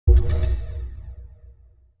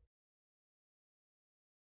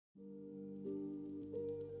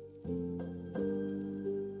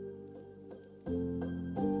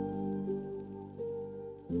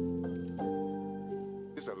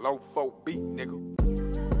This a low folk beat, nigga.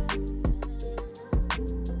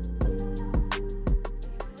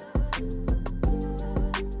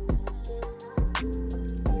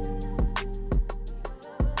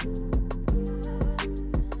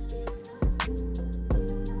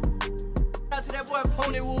 Shout out to that boy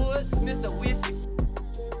Ponywood, Mr. Whippy.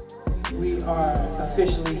 We are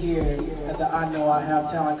officially here at the I Know I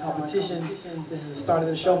Have Talent competition. This is the start of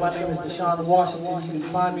the show. My name is Deshon Washington. You can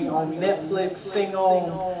find me on Netflix, Sing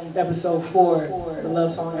On, episode 4, the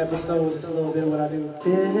love song episode. It's a little bit of what I do.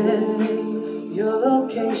 Send me your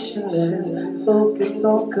location, let's focus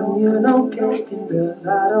on communicating, cause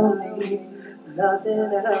I don't need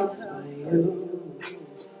nothing else but you.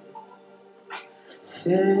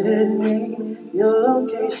 Send me your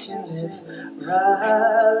location, let's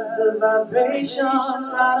ride the vibration.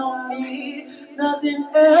 I don't need nothing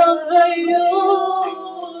else but you.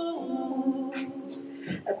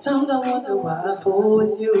 At times I wonder why I fool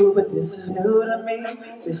with you, but this is new to me,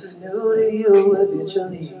 this is new to you.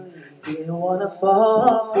 Eventually, didn't wanna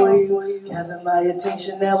fall for you, gathered my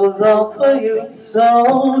attention, that was all for you.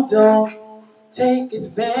 So don't take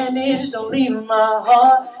advantage, don't leave my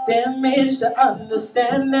heart damaged. To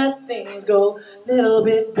understand that things go a little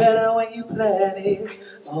bit better when you plan it.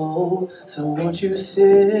 Oh, so won't you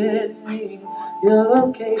send me your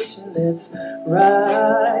location? Let's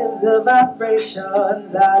ride the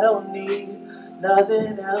vibrations. I don't need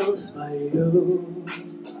nothing else but you.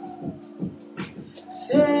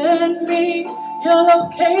 Send me your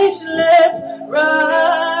location. Let's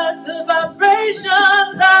ride the vibrations.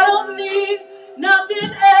 I don't need nothing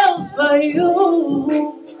else but you.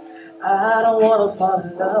 I don't wanna fall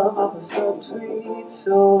in love off a subtweet,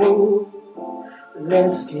 so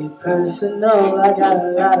let's get personal. I got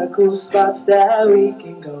a lot of cool spots that we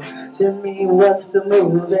can go. Tell me what's the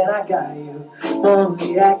move and I got you.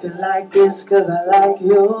 Only acting like this cause I like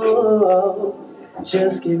you.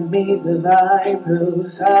 Just give me the vibe,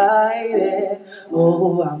 lose tight, and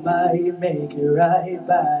oh, I might make it right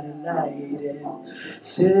by tonight. And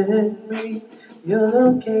send me your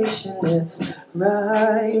location, let's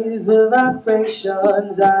ride the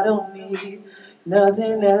vibrations. I don't need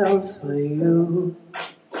nothing else for you.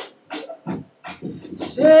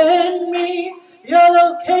 Send me your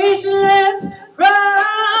location, let's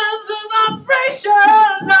ride the vibrations.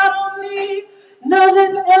 I don't need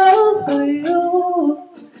nothing else but you.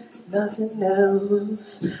 Nothing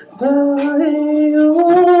else but you.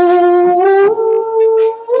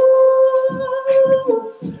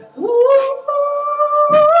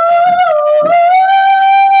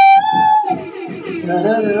 Da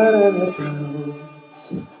da da da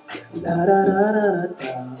da da da da da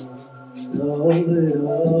da.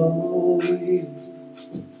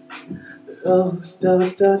 Oh, da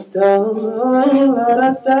da da, la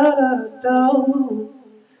da da da,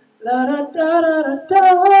 la da da da da.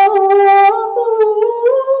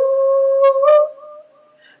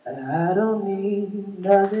 I don't need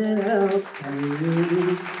nothing else but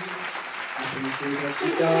you. I appreciate that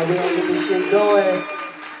shit, dog. We gonna get this shit going.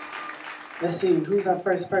 Let's see, who's our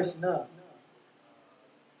first person up?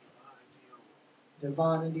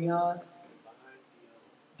 Devine Deone.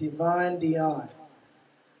 Devine Deone.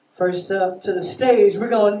 First up to the stage, we're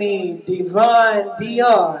gonna need Devine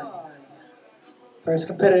Deone. First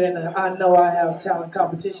competitor in the I Know I Have Talent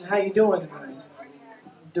competition. How you doing tonight?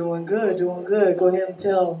 Doing good, doing good. Go ahead and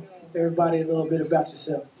tell everybody a little bit about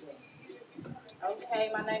yourself.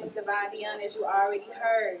 Okay, my name is Devine Deone, as you already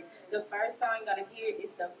heard. The first song you're going to hear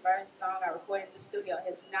is the first song I recorded in the studio. It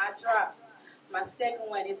has not dropped. My second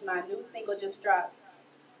one is my new single, just dropped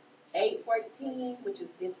 8/14, which is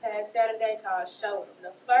this past Saturday, called Show.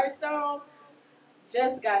 The first song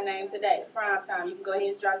just got named today, Prime Time. You can go ahead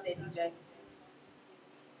and drop that, DJ.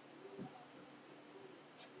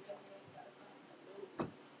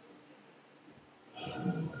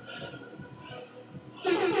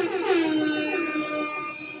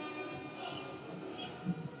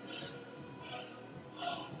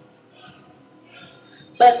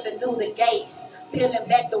 Busting through the gate, peeling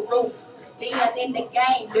back the roof. Leon in the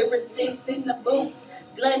game, lyricists in the booth.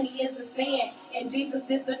 Gluttony is a sin, and Jesus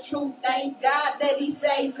is the truth. Thank God that he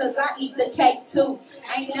saves, cause I eat the cake too.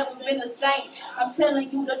 I ain't never been a saint, I'm telling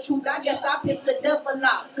you the truth. I guess I pissed the devil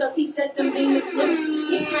off, cause he set them demons loose.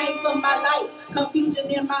 He came from my life, confusion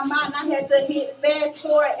in my mind. I had to hit fast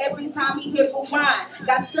forward every time he hit rewind.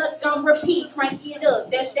 Got stuck on repeat, crank it up,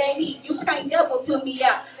 that's that heat. You can't never put me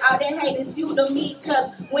out. All that hate is you to me,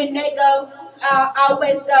 cause when they go, I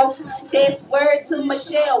always go, that's word to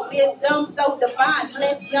Michelle, wisdom so divine,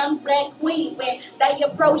 bless young black queen. When they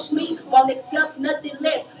approach me, won't accept nothing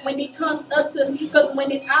less when it comes up to me, cause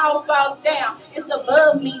when it all falls down, it's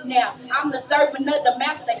above me now. I'm the servant of the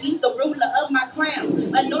master, he's the ruler of my crown.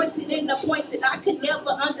 Anointed and appointed, I could never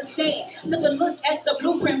understand. Took a look at the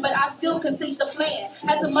blueprint, but I still can see the plan.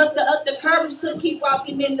 Had to muster up the courage to keep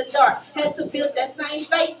walking in the dark. Had to build that same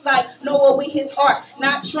faith like Noah with his ark.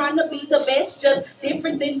 Not trying to be the best, just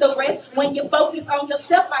different than the rest. When you focus on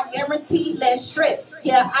yourself, I guarantee less stress.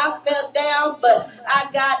 Yeah, I fell down, but I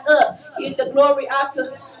got up. Give the glory out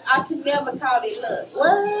to, I could never call it love.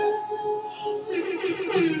 What?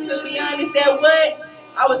 To be honest, that what?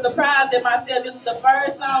 I was surprised at myself. This was the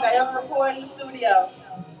first song I ever recorded in the studio.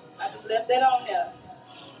 I just left that on there.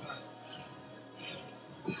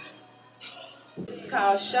 It's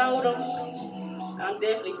called Show Them. I'm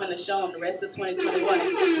definitely going to show them the rest of 2021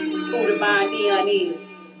 who Devine Deone is.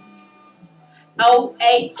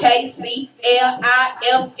 OAKCLIFF.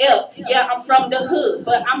 Yeah, I'm from the hood,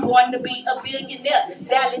 but I'm born to be a billionaire.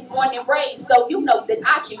 Dallas born and raised, so you know that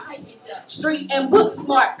I can street and book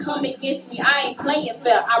smart. Come against me, I ain't playing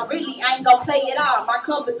fair. I really ain't gonna play it all. My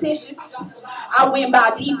competition, I win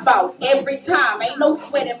by default every time. Ain't no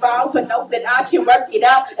sweat involved, but know that I can work it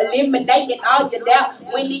out, eliminating all your doubt.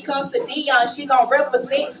 When it comes to Deone, she gon'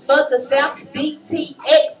 represent for the South.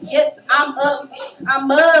 DTX, yes, I'm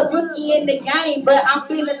a rookie in the game, but I'm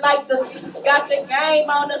feeling like got the game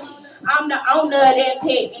on the. I'm the owner of that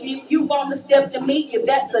pet, and if you want to step to me, you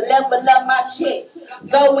got to level up my check.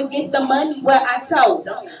 Go and get the money where I told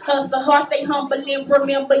them. Hustle hard, stay humble, and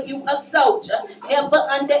remember you a soldier. Never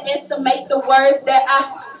underestimate the words that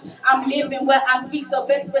I'm living where I speak, so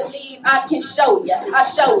best believe I can show ya. I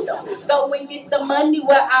showed them. Go and get the money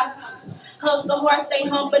where I hustle hard, stay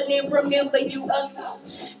humble, and remember you a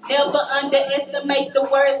soldier. Never underestimate the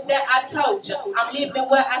words that I told you. I'm living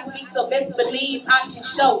where I speak, so best believe I can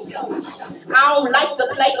show you. I don't like to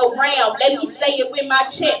play around. Let me say it with my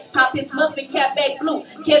chest. Pop his muffin cap back blue.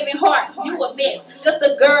 Kevin Hart, you a mess. Just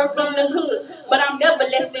a girl from the hood, but I'm never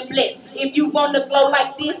less than blessed. If you want to glow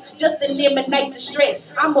like this, just eliminate the stress.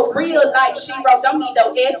 I'm a real life shero, don't need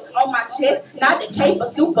no S on my chest. Not the cape of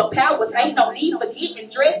superpowers, ain't no need for getting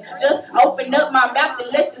dressed. Just open up my mouth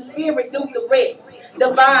and let the spirit do the rest.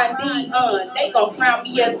 Devine Deone, they gon' crown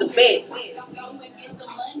me as the best.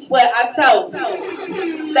 What I told you.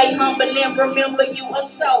 Stay humble and remember you a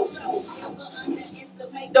soldier.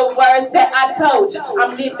 The words that I told you.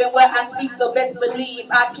 I'm living where I speak, so best believe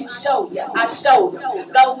I can show you. I showed you.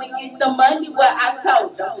 Go and get the money where I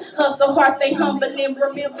told you. Hustle hard, stay humble and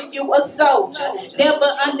remember you a soldier. Never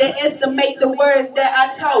underestimate the words that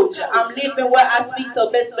I told you. I'm living where I speak, so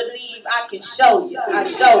best believe I can show you. I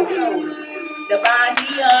showed you. Devine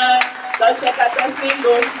Deone. Go check out that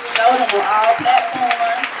single. Show them on all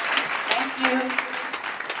platforms. Thank you.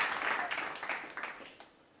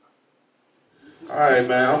 Alright,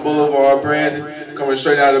 man, I'm Blvd Brandon, coming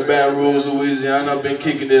straight out of Baton Rouge, Louisiana. I've been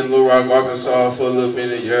kicking it in Little Rock, Arkansas for a little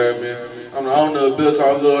minute, you heard me? I'm the owner of Built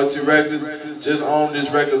Our Loyalty Records. Just owned this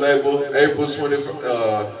record label April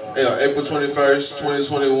 21st,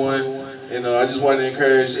 2021. And I just want to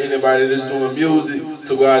encourage anybody that's doing music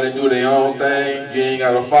to go out and do their own thing. You ain't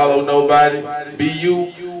got to follow nobody. Be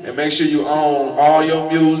you. And make sure you own all your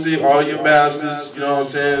music, all your masters, you know what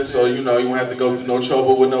I'm saying? So, you know, you won't have to go through no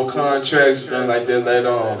trouble with no contracts, nothing like that later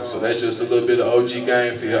on. So that's just a little bit of OG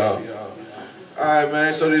game for y'all. Alright,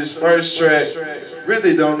 man, so this first track,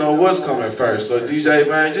 really don't know what's coming first. So DJ,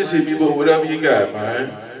 man, just hit me with whatever you got,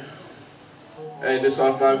 man. Hey, this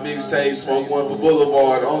off my mixtape, Smoke One for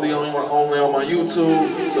Blvd, only on my YouTube.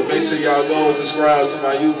 So make sure y'all go and subscribe to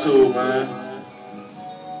my YouTube, man.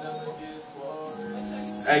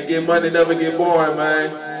 Hey, get money, never get boring,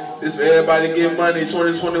 man. This for everybody get money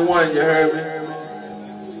 2021, you heard me?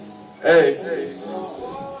 Hey.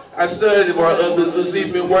 I study while others are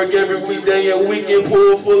sleeping, work every weekday and weekend,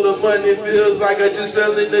 pool full of money, feels like I just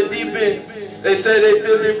fell in the deep end. They say they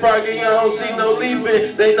feeling froggy, I don't see no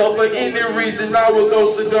leaping. They know for any reason I will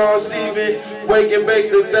go cigar Steven. Wake and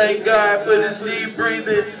bake to thank God for this deep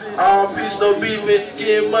breathing. All peace, no beefing,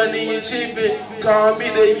 getting money and cheaping. Call me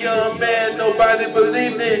the young man, nobody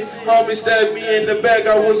believed it. Homie stabbed me in the back,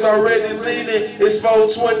 I was already bleeding. It's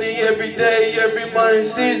 420 every day, every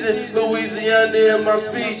month season. Louisiana in my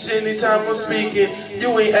speech, anytime I'm speaking.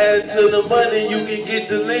 You ain't adding to the money, you can get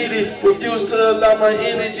deleted. Refuse to allow my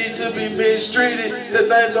energy to be mistreated. The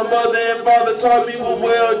things my mother and father taught me were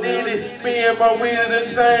well needed. Me and my weed are the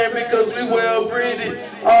same because we well breeded.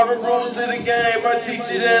 All the rules of the game, I teach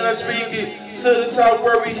it and I speak it. To the top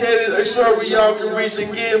where we headed, a struggle y'all can reach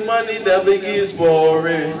and get money never gets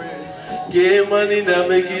boring. Get money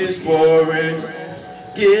never gets boring.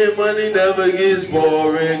 Get money never gets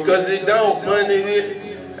boring. Cause it don't, money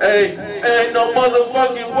gets, hey, ain't no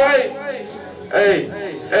motherfucking way. Hey,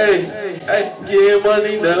 hey, hey, get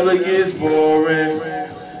money never gets boring.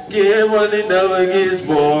 Get money never gets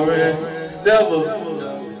boring. Never.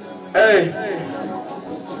 Hey.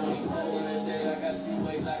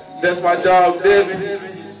 That's my dog Devine.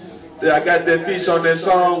 I got that piece on that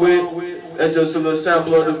song with. That's just a little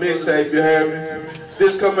sample of the mixtape, you heard me?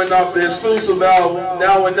 This coming off the exclusive album,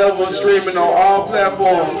 Now and Never, streaming on all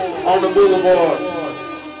platforms on the Boulevard.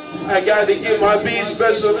 I got to get my beats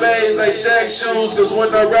special made like Shaq shoes, cause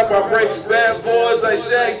when I rap I break bad boys like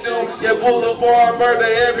Shaq do. Yeah, Boulevard murder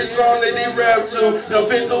every song that they rap to. Now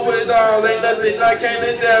been through it all, ain't nothing I can't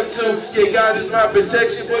adapt to. Yeah, God is my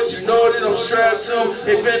protection, but you know that I'm strapped to.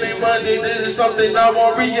 If it ain't money, this is something I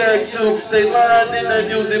won't react to. They lying in the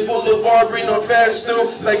music, Boulevard bring them fast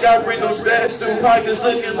too. Like I bring them stats through, pockets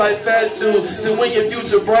looking like fat dudes. Then when your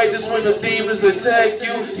future bright, is when the demons attack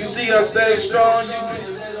you. You see I stay strong,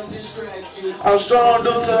 I'm strong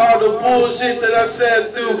due to all the bullshit that I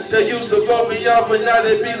sat through. They used to blow me off, but now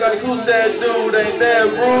they be like, who's that dude? Ain't that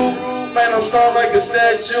rude? Man, I'm strong like a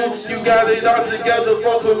statue. You got it all together,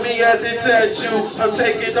 fuck with me, I detach you. I'm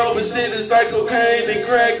taking over cities like cocaine and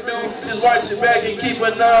crack do. Just watch your back and keep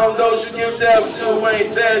an eye on those you give death to.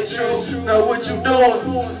 Ain't that true? Now what you doing?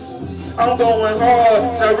 I'm going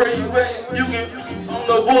hard. Now where you at? You can on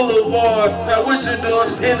the boulevard. Now what you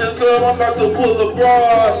doing in the club? I'm about to pull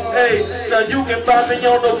abroad. Hey, now you can find me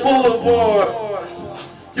on the boulevard.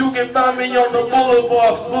 You can find me on the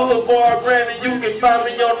boulevard, Brandon, you can find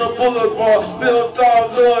me on the boulevard.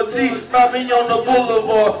 Blvd, find me on the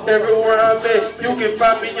boulevard. Everywhere I'm at, you can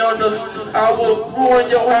find me on the, I will ruin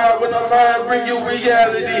your heart when I'm lying, bring you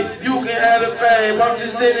reality. You can have the fame, I'm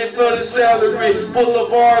just in it for the salary.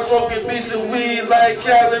 Boulevard, smoking beats and weed like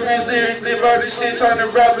calories. Lyrically murder shit, turning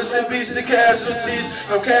rappers and beats to casualties.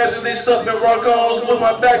 I'm casually sucking rock-ons with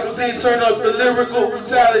my faculty. Turn up the lyrical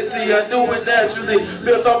brutality, I do it naturally.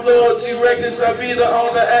 Built off loyalty records, I be the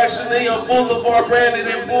owner actually. I'm Boulevard branded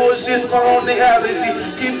and bullshit's my only allergy.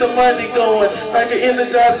 Keep the money going, like an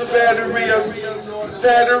energizer battery.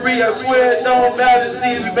 I swear it don't matter.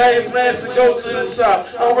 See, we made plans to go to the top.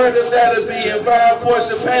 I'm where the ladder be, and buy a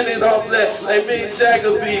Porsche painted all black, like Mick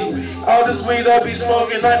Jagger be. All this weed I be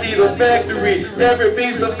smoking, I need a factory. Every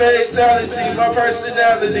beat's a fatality, my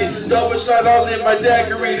personality. Double shot all in my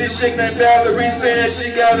daiquiri. This chick named Valerie saying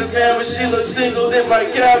she got a man, but she looks single in my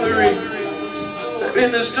gallery.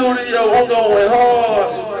 In the studio, I'm going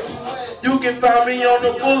hard. You can find me on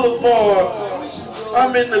the boulevard.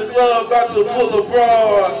 I'm in the club, about to pull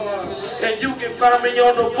abroad. And you can find me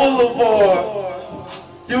on the boulevard.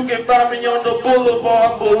 You can find me on the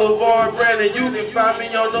boulevard, Brandon. You can find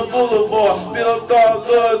me on the boulevard.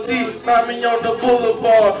 Blvd, find me on the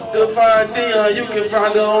boulevard. Devine Deone, you can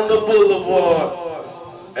find her on the boulevard.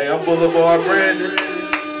 Hey, I'm Boulevard Brandon.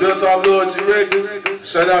 Built off Loyalty Records.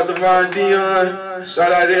 Shout out to Devine Deone.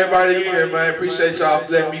 Shout out to everybody here, man. Appreciate y'all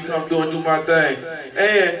for letting me come through and do my thing.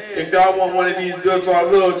 And if y'all want one of these Built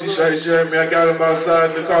off Loyalty shirts, you heard me, I got them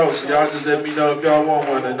outside the car. So y'all just let me know if y'all want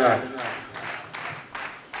one or not.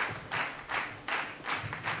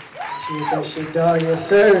 Shit, that shit, dog. Yes,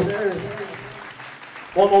 sir.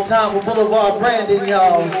 One more time for Boulevard Brandon,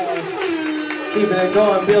 y'all. Keeping it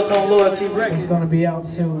going, Built on Loyalty Records. It's gonna be out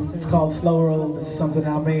soon. It's called Slow Roll. It's something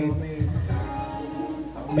I made.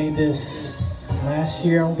 I made this last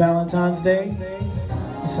year on Valentine's Day.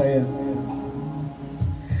 So yeah.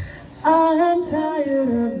 I'm tired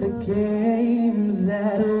of the games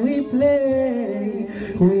that we play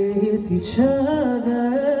with each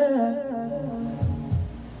other.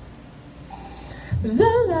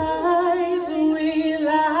 The lies we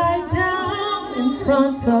lie down in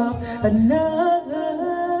front of another.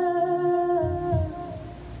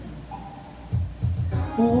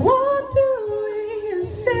 What do we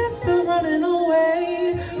insist on running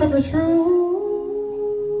away from the truth?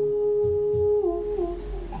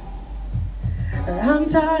 I'm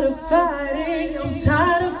tired of fighting, I'm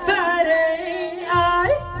tired of fighting. I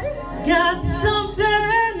got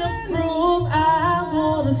something to prove. I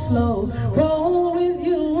wanna slow roll with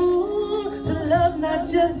you, to love not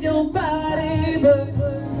just your body, but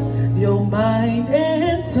your mind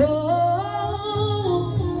and soul.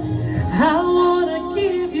 I wanna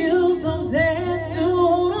give you something to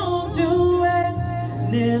hold on to and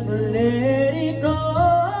never let it go.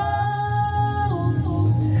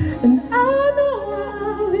 And I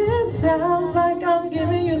know this sounds like I'm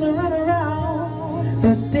giving you the runaround,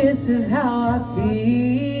 but this is how I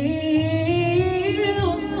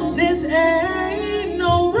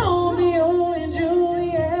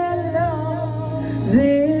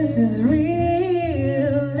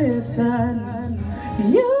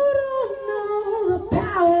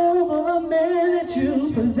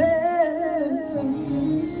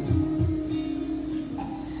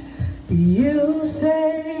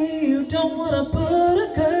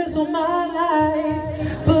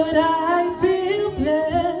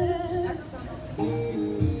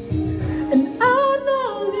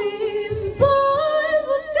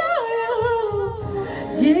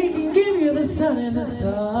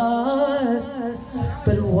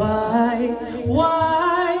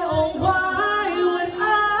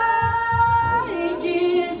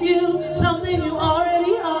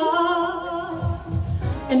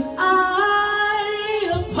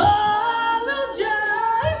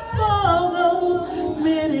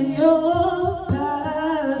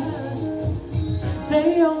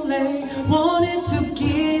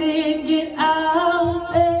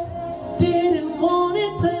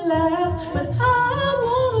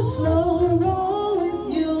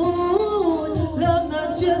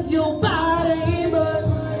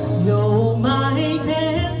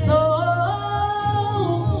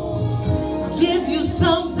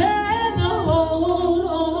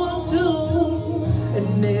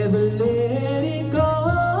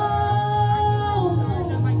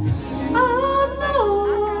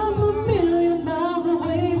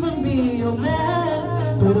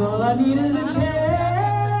man, but all I need is a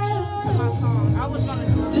chance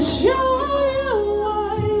to show you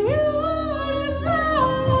what you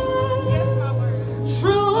deserve.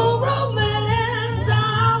 True romance, I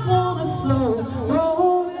wanna slow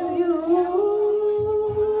roll with you,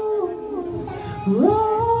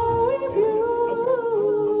 roll with you.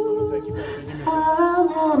 I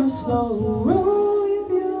wanna slow roll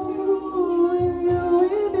with you, with you,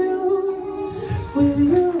 with you, with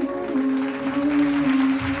you.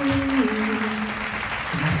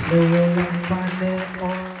 Slow roll.